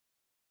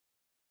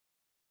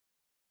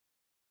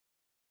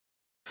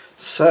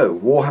So,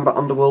 Warhammer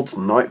Underworlds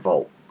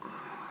Nightvault.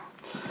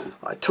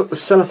 I took the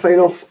cellophane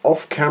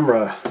off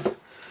camera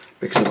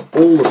because of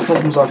all the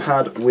problems I've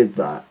had with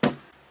that.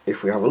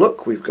 If we have a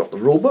look, we've got the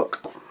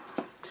rulebook,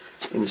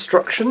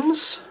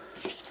 instructions,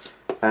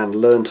 and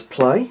learn to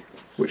play,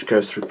 which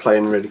goes through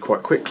playing really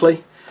quite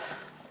quickly.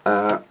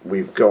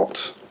 We've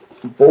got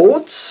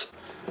boards.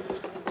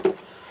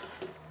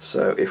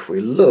 So if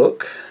we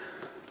look,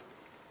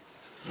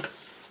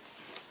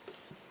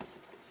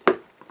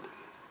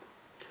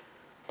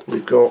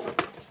 we've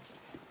got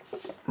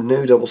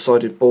new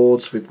double-sided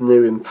boards with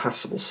new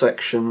impassable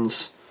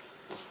sections.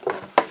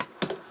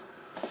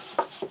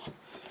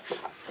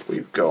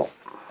 We've got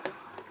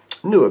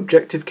new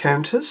objective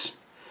counters.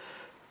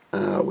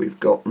 We've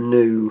got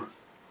new,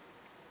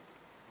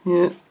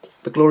 the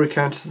glory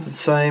counters are the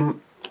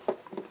same.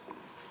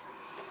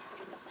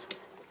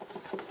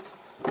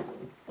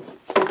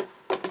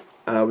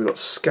 We've got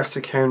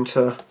scatter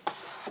counter.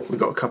 We've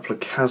got a couple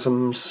of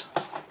chasms.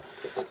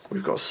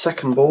 We've got a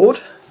second board.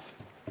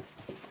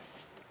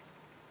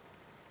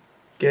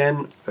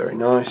 Again, very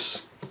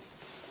nice.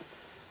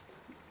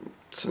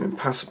 Some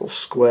impassable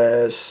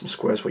squares, some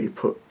squares where you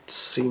put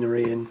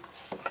scenery in.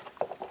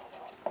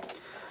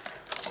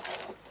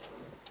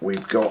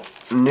 We've got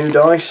new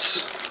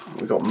dice.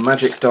 We've got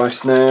magic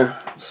dice now.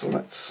 So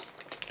let's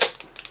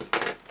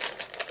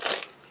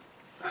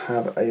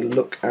have a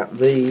look at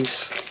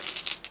these.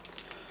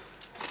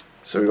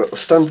 So we've got the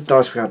standard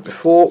dice we had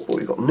before, but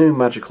we've got new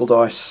magical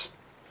dice.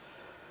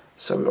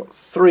 So we've got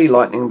 3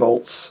 lightning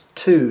bolts,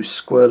 2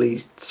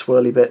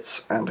 swirly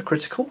bits, and a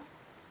critical.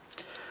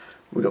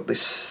 We've got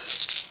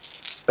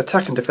this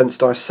attack and defense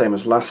dice, same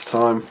as last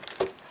time.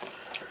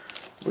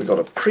 We've got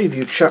a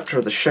preview chapter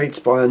of the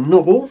Shadespire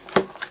novel.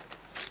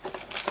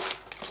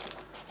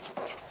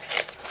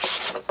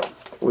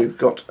 We've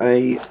got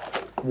a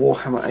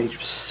Warhammer Age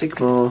of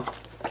Sigmar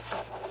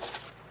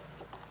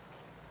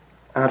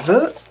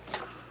advert.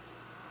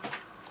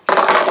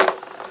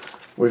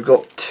 We've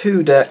got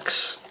 2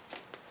 decks,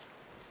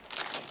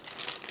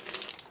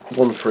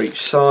 1 for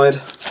each side.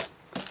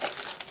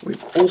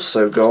 We've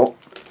also got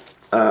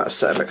a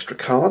set of extra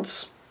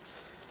cards.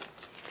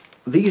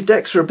 These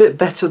decks are a bit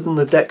better than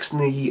the decks in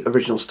the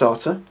original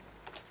starter.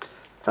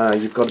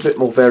 You've got a bit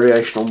more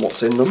variation on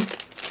what's in them.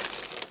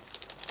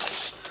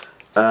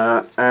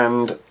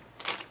 And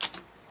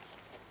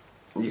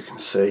you can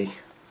see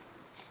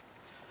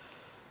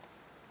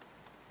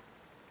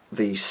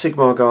the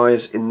Sigmar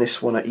guys in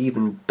this one are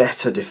even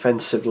better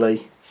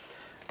defensively,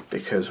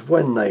 because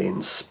when they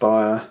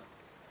inspire,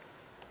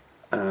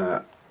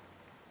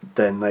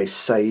 then they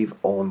save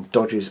on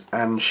dodges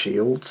and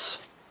shields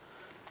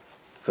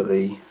for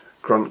the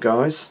grunt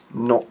guys,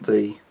 not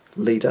the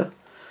leader.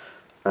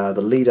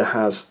 The leader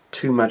has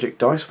 2 magic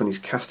dice when he's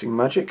casting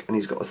magic, and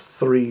he's got a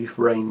 3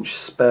 range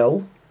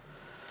spell.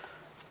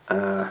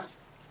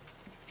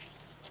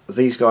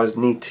 These guys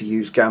need to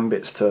use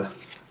gambits to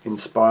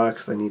inspire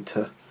because they need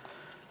to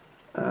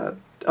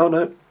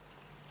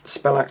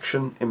spell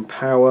action,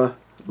 empower,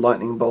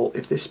 lightning bolt.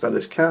 If this spell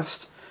is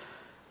cast,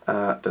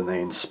 then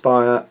they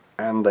inspire,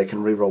 and they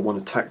can reroll 1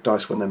 attack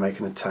dice when they make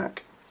an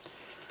attack.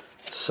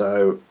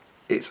 So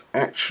it's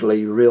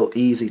actually real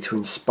easy to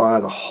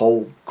inspire the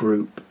whole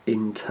group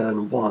in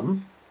turn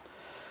 1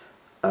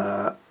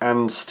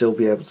 and still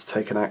be able to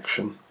take an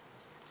action.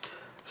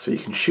 So you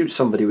can shoot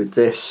somebody with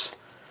this,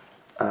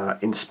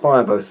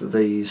 inspire both of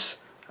these,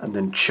 and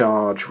then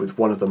charge with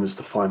one of them as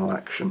the final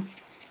action.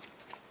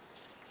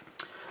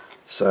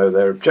 So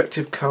they're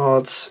objective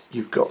cards.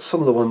 You've got some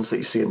of the ones that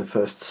you see in the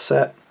first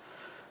set.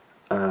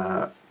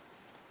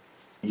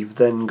 You've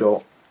then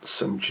got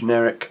some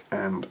generic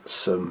and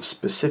some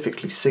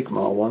specifically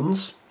Sigmar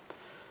ones.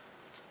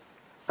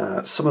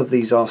 Some of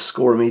these are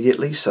score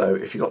immediately, so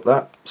if you got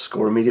that,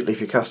 score immediately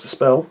if you cast a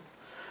spell.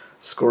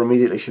 Score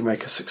immediately if you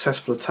make a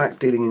successful attack,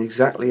 dealing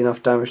exactly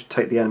enough damage to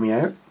take the enemy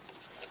out.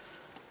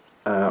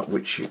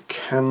 Which you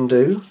can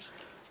do,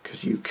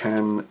 because you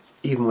can,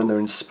 even when they're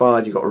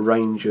inspired, you've got a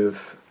range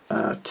of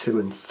 2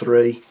 and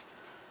 3.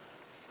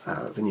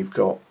 Then you've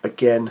got,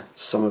 again,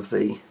 some of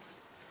the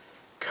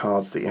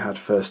cards that you had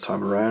first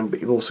time around, but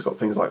you've also got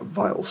things like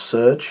Vital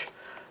Surge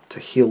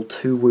to heal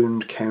 2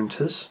 wound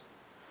counters.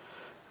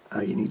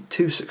 You need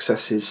 2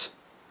 successes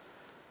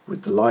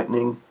with the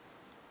lightning.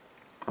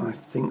 I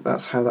think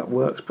that's how that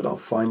works, but I'll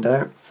find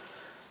out.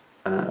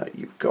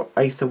 You've got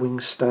Aether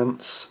Wing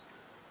Stance.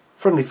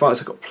 Friendly fighters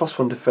have got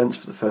 +1 defense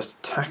for the first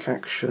attack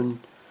action.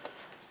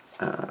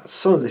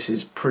 Some of this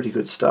is pretty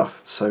good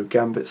stuff. So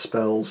gambit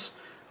spells,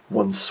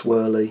 1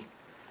 swirly,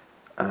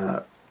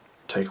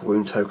 take a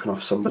wound token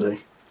off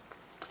somebody.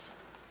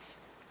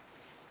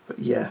 But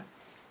yeah,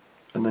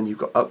 and then you've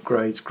got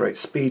upgrades: great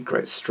speed,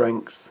 great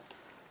strength,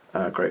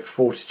 great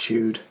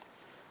fortitude.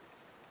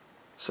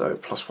 So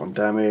 +1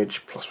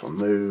 damage, +1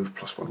 move,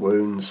 +1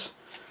 wounds,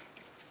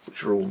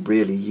 which are all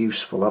really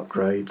useful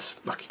upgrades.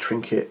 Lucky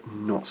Trinket,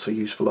 not so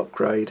useful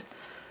upgrade.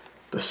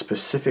 The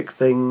specific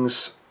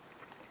things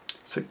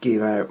to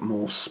give out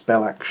more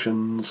spell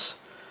actions,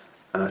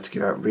 to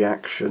give out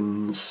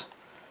reactions,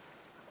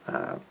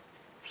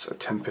 So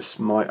Tempest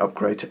might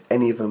upgrade to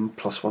any of them,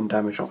 +1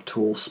 damage up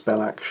to all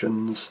spell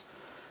actions,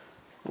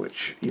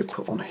 which you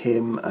put on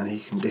him, and he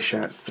can dish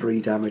out 3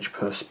 damage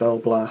per spell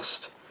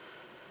blast.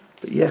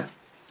 But yeah,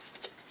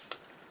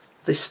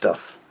 this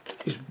stuff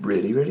is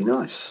really, really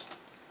nice.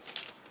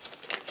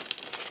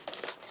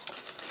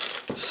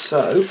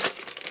 So,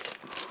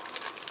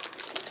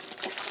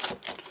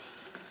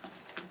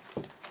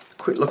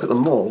 quick look at the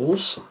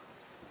models.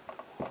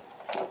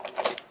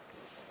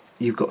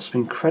 You've got some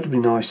incredibly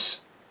nice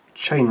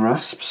chain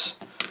rasps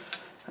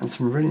and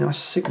some really nice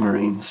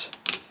Sigmarines.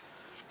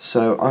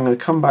 So I'm going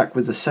to come back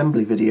with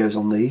assembly videos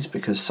on these,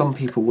 because some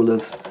people will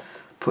have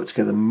put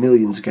together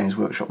millions of Games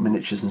Workshop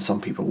miniatures and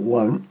some people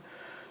won't.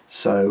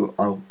 So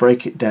I'll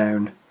break it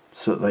down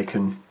so that they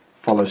can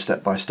follow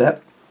step by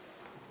step.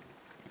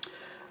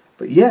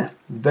 But yeah,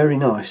 very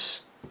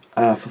nice.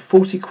 For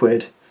 40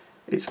 quid,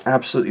 it's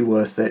absolutely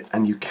worth it,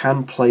 and you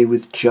can play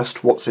with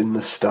just what's in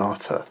the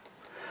starter.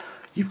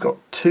 You've got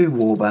 2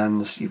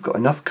 warbands, you've got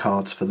enough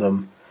cards for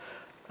them.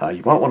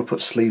 You might want to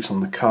put sleeves on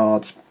the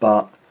cards,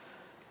 but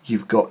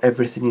you've got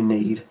everything you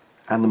need,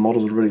 and the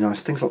models are really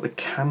nice. Things like the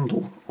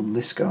candle on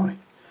this guy,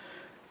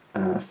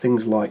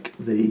 things like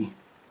the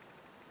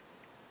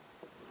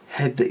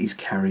head that he's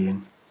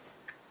carrying.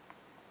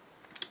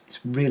 It's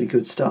really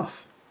good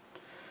stuff.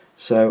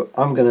 So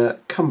I'm going to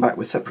come back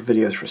with separate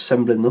videos for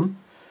assembling them.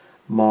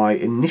 My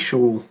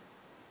initial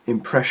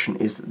impression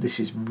is that this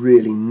is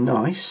really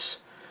nice,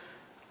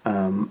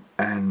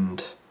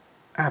 and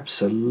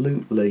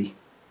absolutely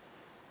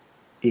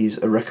is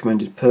a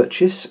recommended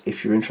purchase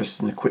if you're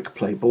interested in a quick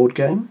play board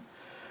game.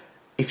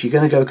 If you're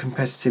going to go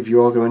competitive,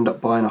 you are going to end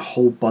up buying a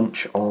whole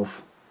bunch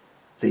of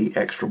the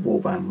extra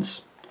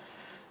warbands.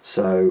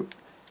 So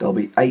there'll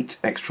be 8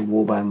 extra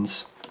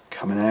warbands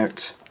coming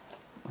out,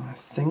 I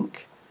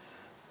think.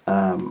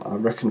 I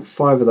reckon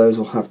 5 of those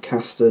will have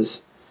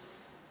casters.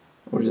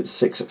 Or is it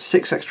 6?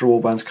 6 extra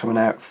warbands coming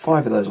out.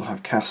 5 of those will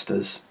have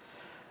casters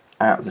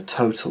out of the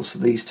total. So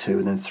these 2,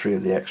 and then 3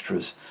 of the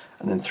extras,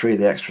 and then 3 of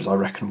the extras I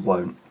reckon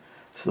won't.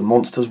 So the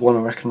Monsters one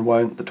I reckon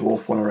won't, the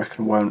Dwarf one I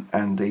reckon won't,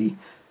 and the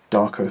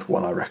Dark Oath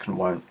one I reckon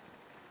won't.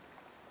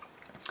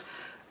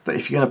 But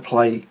if you're going to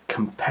play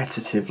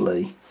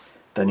competitively,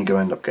 then you're going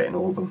to end up getting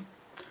all of them.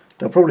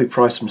 They'll probably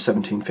price them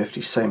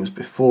 $17.50, same as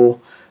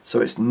before,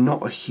 so it's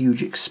not a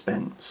huge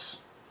expense.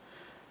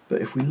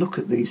 But if we look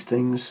at these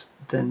things,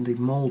 then the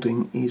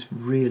moulding is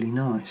really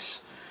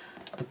nice.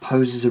 The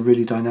poses are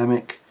really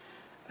dynamic,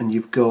 and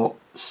you've got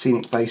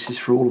scenic bases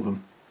for all of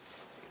them.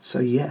 So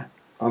yeah,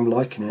 I'm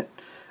liking it,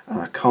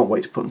 and I can't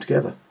wait to put them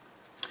together.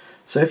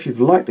 So if you've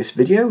liked this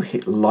video,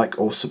 hit like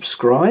or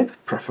subscribe,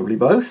 preferably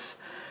both.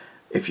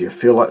 If you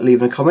feel like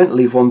leaving a comment,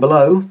 leave one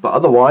below, but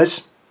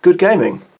otherwise, good gaming.